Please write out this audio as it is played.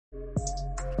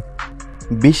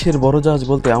বিশ্বের বড় জাহাজ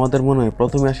বলতে আমাদের মনে হয়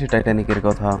প্রথমে আসে টাইটানিকের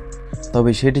কথা,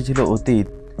 তবে সেটি ছিল অতীত।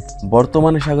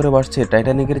 বর্তমানে সাগরে ভাসছে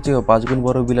টাইটানিকের চেয়েও 5 গুণ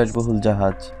বড় বিলাসবহুল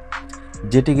জাহাজ,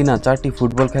 যেটি কিনা 4টি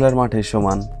ফুটবল খেলার মাঠের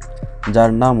সমান,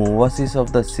 যার নাম ওয়াসিস অফ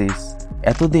দ্য সিস।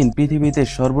 এতদিন পৃথিবীতে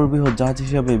সর্ববৃহৎ জাহাজ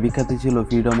হিসাবে বিখ্যাত ছিল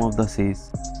ফ্রিডম অফ দ্য সিস।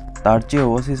 তার চেয়ে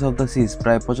ওয়াসিস অফ দ্য সিস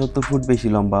প্রায় 75 ফুট বেশি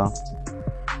লম্বা।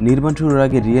 নির্মাণ শুরুর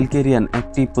আগে রিয়েল ক্যারিয়ান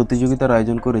একটি প্রতিযোগিতার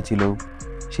আয়োজন করেছিল।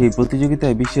 সেই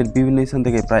প্রতিযোগিতায় বিশ্বের বিভিন্ন স্থান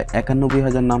থেকে প্রায়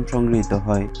 91,000 নাম সংগৃহীত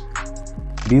হয়।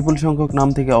 বিপুল সংখ্যক নাম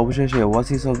থেকে অবশেষে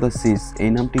ওয়াসিস অফ দ্য সিস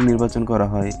এই নামটি নির্বাচন করা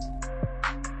হয়।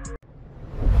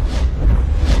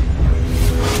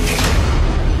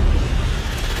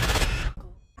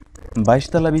 22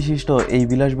 তলা বিশিষ্ট এই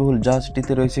বিলাসবহুল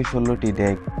জাহাজটিতে রয়েছে 16টি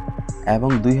ডেক এবং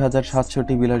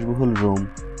 2700টি বিলাসবহুল রুম।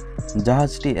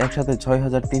 জাহাজটি একসাথে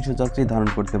 6300 যাত্রী ধারণ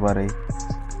করতে পারে।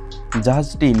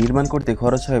 জাহাজটি নির্মাণ করতে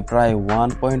খরচ হয় প্রায়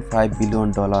 $1.5 বিলিয়ন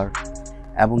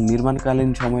এবং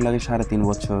নির্মাণকালীন সময় লাগে 3.5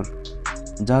 বছর।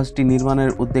 জাহাজটি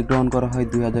নির্মাণের উদ্যোগ গ্রহণ করা হয়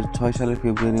 2006 সালের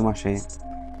ফেব্রুয়ারি মাসে।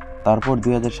 তারপর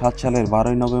 2007 সালের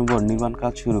 12 নভেম্বর নির্মাণ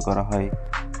কাজ শুরু করা হয়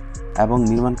এবং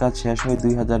নির্মাণ কাজ শেষ হয়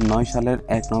 2009 সালের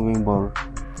 1 নভেম্বর।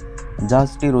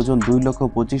 জাহাজটির ওজন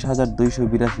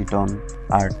 2,25,282 টন,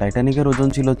 আর টাইটানিকের ওজন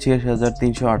ছিল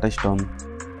 86,328 টন।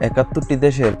 71টি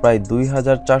দেশের প্রায়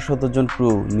 2,400 জন ক্রু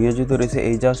নিয়োজিত রয়েছে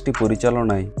এই জাহাজটি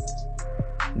পরিচালনায়।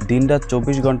 দিনরাত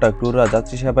 24 ঘন্টা ক্রুরা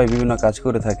যাত্রী সেবায় বিভিন্ন কাজ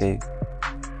করে থাকে।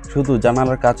 শুধু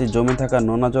জানালার কাছে জমে থাকা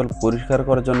নোনা জল পরিষ্কার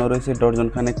করার জন্য রয়েছে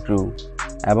ডজনখানেক ক্রু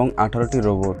এবং 18টি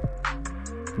রোবট।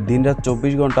 দিনরাত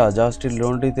 24 ঘন্টা জাহাজটির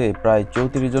লন্ড্রিতে প্রায়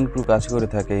 34 জন ক্রু কাজ করে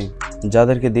থাকে,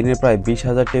 যাদেরকে দিনে প্রায়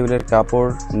 20,000 টেবিলের কাপড়,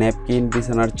 ন্যাপকিন,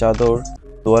 বিছানার চাদর,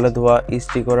 তোয়ালে ধোয়া,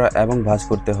 ইস্ত্রি করা এবং ভাঁজ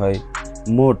করতে হয়।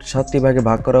 মোট 7টি ভাগে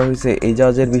ভাগ করা হয়েছে এই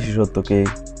জাহাজের বিশেষত্বকে,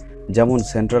 যেমন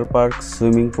central park,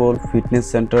 swimming pool, fitness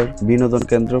centre, বিনোদন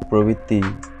কেন্দ্র প্রভৃতি।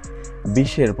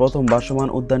 বিশ্বের প্রথম ভাসমান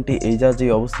উদ্যানটি এই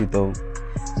জাহাজেই অবস্থিত,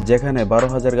 যেখানে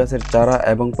 12,000 গাছের চারা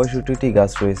এবং 65টি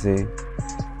গাছ রয়েছে।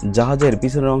 জাহাজের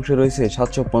পিছনের অংশে রয়েছে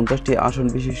 750টি আসন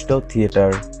বিশিষ্ট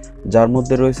থিয়েটার, যার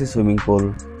মধ্যে রয়েছে সুইমিং পুল।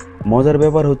 মজার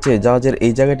ব্যাপার হচ্ছে জাহাজের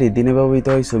এই জায়গাটি দিনে ব্যবহৃত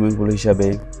হয় সুইমিং পুল হিসাবে,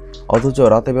 অথচ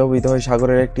রাতে ব্যবহৃত হয়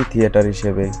সাগরের একটি থিয়েটার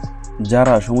হিসেবে।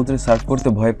 যারা সমুদ্রে সার্ফ করতে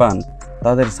ভয় পান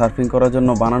তাদের সার্ফিং করার জন্য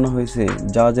বানানো হয়েছে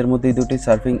জাহাজের মধ্যে 2টি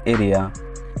সার্ফিং এরিয়া,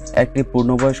 একটি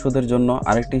পূর্ণবয়স্কদের জন্য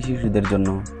আরেকটি শিশুদের জন্য।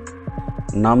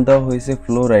 নাম দেওয়া হয়েছে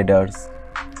ফ্লো রাইডার্স।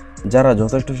 যারা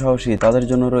যথেষ্ট সাহসী তাদের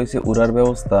জন্য রয়েছে উড়ার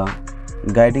ব্যবস্থা।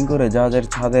 গাইডিং করে জাহাজের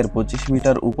ছাদের 25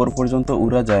 মিটার উপর পর্যন্ত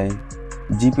উড়া যায়।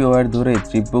 জিপি ওয়্যার ধরে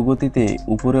তীব্র গতিতে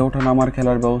উপরে ওঠা নামার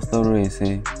খেলার ব্যবস্থাও রয়েছে।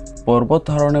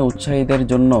 পর্বতারোহণে উৎসাহীদের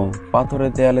জন্য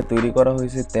পাথরের দেয়ালে তৈরি করা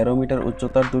হয়েছে 13 মিটার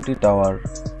উচ্চতার 2টি টাওয়ার।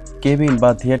 কেবিন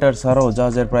বা থিয়েটার ছাড়াও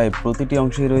জাহাজের প্রায় প্রতিটি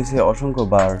অংশেই রয়েছে অসংখ্য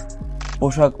বার,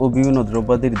 পোশাক ও বিভিন্ন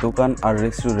দ্রব্যাদির দোকান আর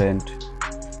রেস্টুরেন্ট।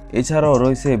 এছাড়াও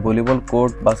রয়েছে ভলিবল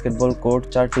কোর্ট, বাস্কেটবল কোর্ট,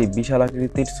 4টি বিশাল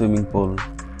আকৃতির সুইমিং পুল।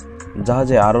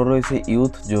 জাহাজে আরও রয়েছে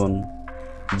ইউথ জোন,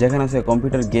 যেখানে আছে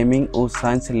কম্পিউটার গেমিং ও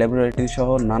সায়েন্স ল্যাবরেটরি সহ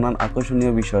নানান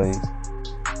আকর্ষণীয় বিষয়,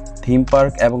 থিম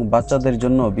পার্ক এবং বাচ্চাদের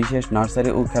জন্য বিশেষ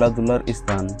নার্সারি ও খেলাধুলার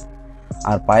স্থান।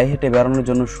 আর পায়ে হেঁটে বেড়ানোর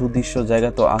জন্য সুদৃশ্য জায়গা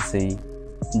তো আছেই।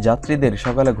 যাত্রীদের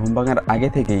সকালে ঘুম ভাঙার আগে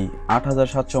থেকেই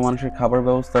 8,700 মানুষের খাবার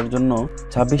ব্যবস্থার জন্য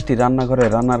 26টি রান্নাঘরে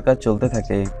রান্নার কাজ চলতে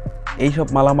থাকে। এইসব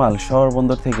মালামাল শহর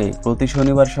বন্দর থেকে প্রতি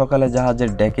শনিবার সকালে জাহাজের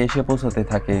ডেকে এসে পৌঁছতে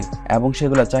থাকে এবং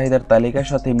সেগুলো চাহিদার তালিকার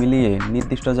সাথে মিলিয়ে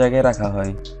নির্দিষ্ট জায়গায় রাখা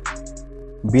হয়।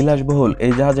 বিলাসবহুল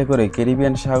এই জাহাজে করে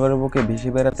ক্যারিবিয়ান সাগরের বুকে ভেসে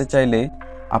বেড়াতে চাইলে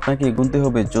আপনাকে গুনতে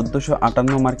হবে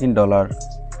 $1,458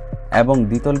 এবং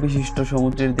দ্বিতল বিশিষ্ট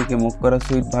সমুদ্রের দিকে মুখ করা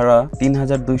সুইট ভাড়া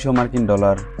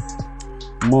 $3,200।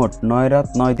 মোট 9 রাত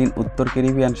 9 দিন উত্তর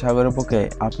ক্যারিবিয়ান সাগরের বুকে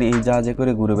আপনি এই জাহাজে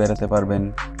করে ঘুরে বেড়াতে পারবেন।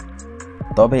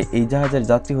 তবে এই জাহাজের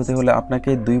যাত্রী হতে হলে আপনাকে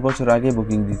 2 বছর আগে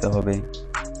বুকিং দিতে হবে।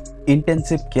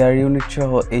 ইন্টেনসিভ কেয়ার ইউনিট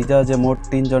সহ এই জাহাজে মোট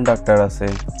 3 জন ডাক্তার আছে।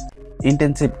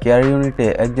 ইন্টেনসিভ কেয়ার ইউনিটে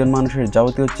একজন মানুষের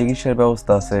যাবতীয় চিকিৎসার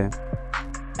ব্যবস্থা আছে,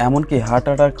 এমনকি হার্ট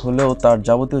অ্যাটাক হলেও তার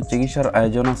যাবতীয় চিকিৎসার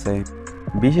আয়োজন আছে।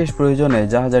 বিশেষ প্রয়োজনে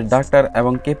জাহাজের ডাক্তার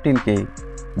এবং ক্যাপ্টেনকে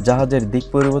জাহাজের দিক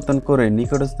পরিবর্তন করে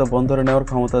নিকটস্থ বন্দরে নেওয়ার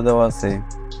ক্ষমতা দেওয়া আছে।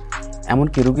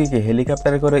 এমনকি রোগীকে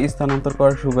হেলিকপ্টারে করে স্থানান্তর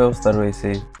করার সুব্যবস্থা রয়েছে।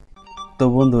 তো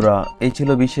বন্ধুরা, এই ছিল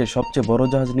বিশ্বের সবচেয়ে বড়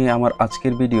জাহাজ নিয়ে আমার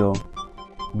আজকের ভিডিও।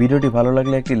 ভিডিওটি ভালো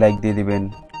লাগলে একটি লাইক দিয়ে দিবেন,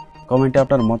 কমেন্টে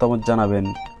আপনার মতামত জানাবেন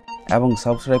এবং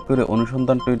সাবস্ক্রাইব করে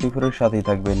অনুসন্ধান 24 এর সাথেই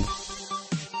থাকবেন।